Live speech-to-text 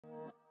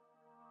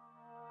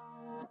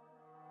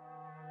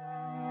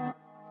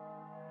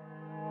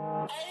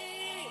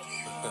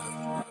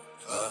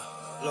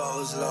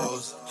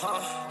Lows.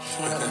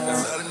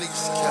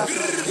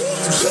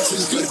 Sex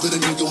is good, but a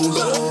nigga won't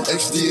love.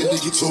 XD a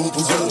nigga told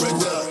provide.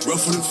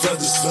 Ruffle them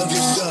feathers, son get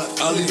shot.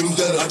 I'll leave them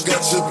dead. I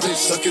got your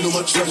bitch sucking on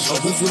my treasure.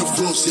 I move for the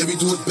floor, see we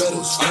do it better.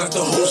 I got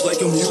the hoes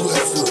like I'm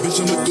UFO. Bitch,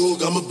 I'm a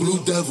dog, I'm a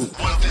blue devil.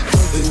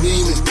 They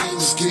need it,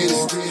 scared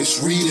it,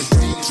 it's reading.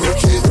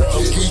 Broke it,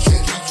 I'm geeking.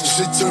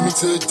 Shit turned me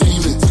to a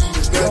demon.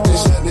 Got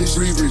this, it's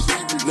Riri.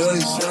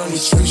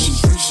 Nice, nutrition.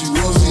 She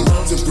wants me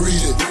to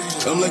breathe it.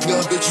 I'm like, nah,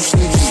 bitch, you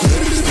sneaky.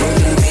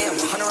 Damn,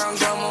 100 round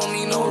drum on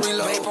me, no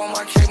reload. Vape on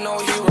my kick, no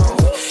hero.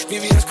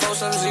 BBS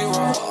close, I'm zero.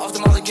 Off the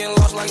molly, getting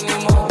lost like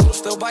Nemo.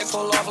 Still bike,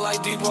 pull off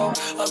like Depot.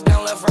 Up,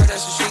 down, left, right,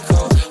 that's a cheat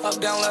code. Up,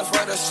 down, left,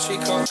 right, that's a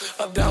cheat code.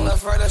 Up, down,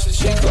 left, right, that's a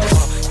cheat code.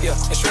 Yeah,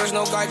 insurance,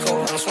 no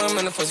Geico. I'm swimming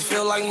in the pussy,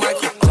 feel like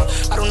Michael.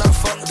 I do not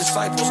fuck with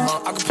disciples.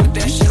 I can put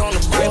that shit on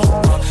the Bible.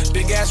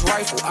 Big ass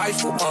rifle,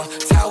 Eiffel.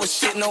 Tower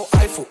shit, no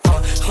Eiffel.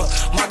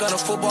 My gun a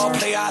football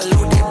player, I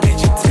load that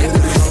bitch and take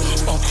it.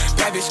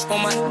 Bad bitch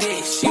on my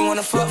dick, she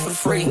wanna fuck for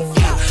free.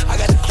 I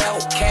got the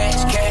clout,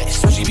 cash,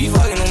 so she be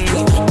fucking on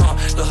me.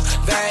 The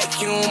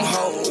vacuum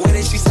hoe, when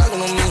is she sucking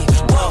on me?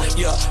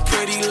 Yeah,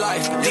 pretty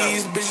life,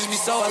 these bitches be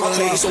so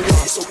ugly. So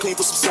rough, so clean,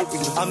 put some soap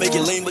in you. I make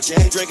it lean, but you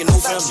ain't drinking no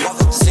family.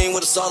 Seen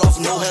with a sawed off,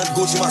 no hand.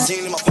 Gucci, my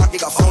scene in my pocket,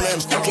 got phone in.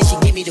 Okay, she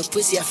give me the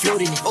pussy, I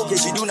float in it. Okay,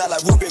 she do not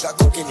like root beer, got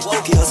coke in it.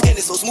 Okay, her skin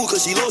is so smooth,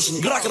 cause she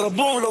lotion it. Glock in a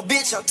boom, little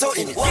bitch, I'm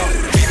toting it.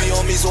 BB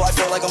on me, so I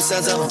feel like I'm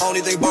Santana.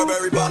 Only thing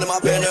Burberry bond in my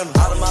bandana.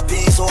 Out of my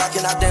peas, so I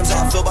cannot dance.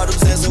 How I feel by them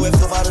sands, so it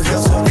feel by the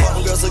hills. So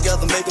fucking girls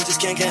together, make them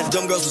just can't.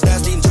 Dumb girls was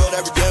nasty, enjoyed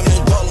every damn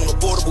minute. Ball on a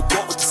portable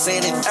court with the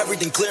sand in.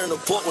 Everything clear in the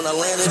port when I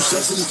landed.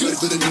 Sex is good,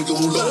 but a nigga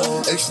won't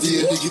love.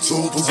 XD a nigga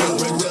told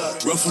provide.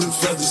 Ruffle them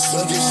feathers,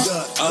 son get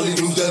shot. I'll leave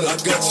them dead. I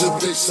got your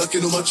bitch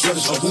sucking on my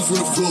treasure. I move for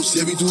the floor,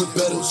 see we do it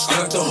better.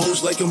 I got the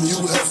hoes like I'm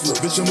UFO.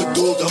 Bitch, I'm a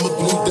dog, I'm a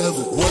blue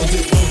devil. One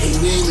dick, they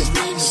need it,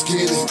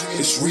 scared it,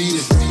 it's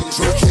reading.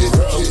 Broke it,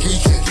 I'm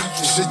geeking.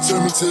 Shit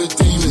turned me to a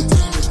demon.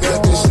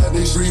 Got this,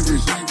 it's Riri.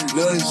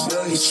 Nice,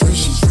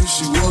 nutrition.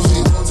 She wants me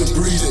to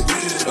breathe it.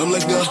 I'm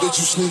like, nah, bitch,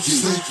 you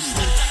sneaky.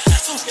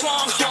 So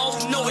strong, ho,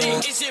 know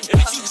it, is it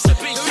bitch, you